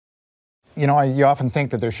You know, you often think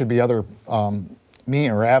that there should be other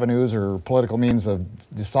avenues or political means of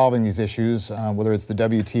solving these issues, whether it's the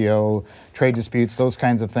WTO, trade disputes, those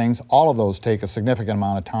kinds of things. All of those take a significant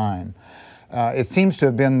amount of time. It seems to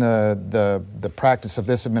have been the practice of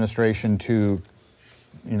this administration to,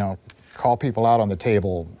 you know, call people out on the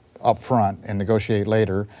table up front and negotiate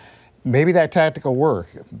later. Maybe that tactic will work,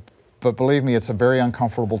 but believe me, it's a very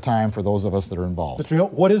uncomfortable time for those of us that are involved. Mr. Hill,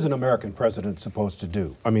 what is an American president supposed to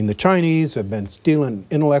do? I mean, the Chinese have been stealing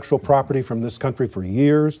intellectual property from this country for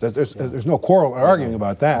years. There's no quarrel arguing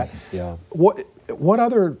about that. Yeah. What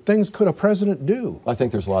other things could a president do? I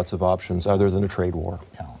think there's lots of options other than a trade war.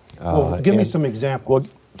 Yeah. Well, give me some examples. Well,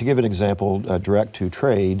 to give an example, direct to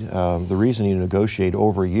trade, the reason you negotiate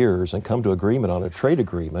over years and come to agreement on a trade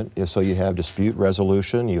agreement is so you have dispute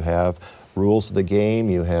resolution, you have rules of the game,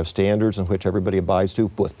 you have standards in which everybody abides to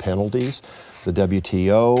with penalties. The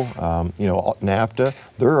WTO, you know, NAFTA,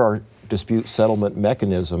 there are dispute settlement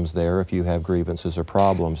mechanisms there if you have grievances or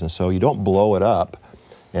problems. And so you don't blow it up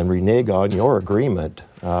and renege on your agreement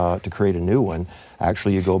to create a new one.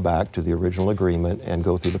 Actually, you go back to the original agreement and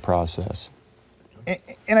go through the process.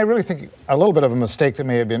 And I really think a little bit of a mistake that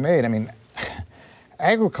may have been made. I mean,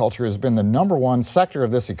 agriculture has been the #1 sector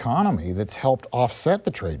of this economy that's helped offset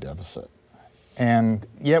the trade deficit. And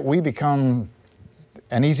yet we become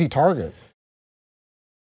an easy target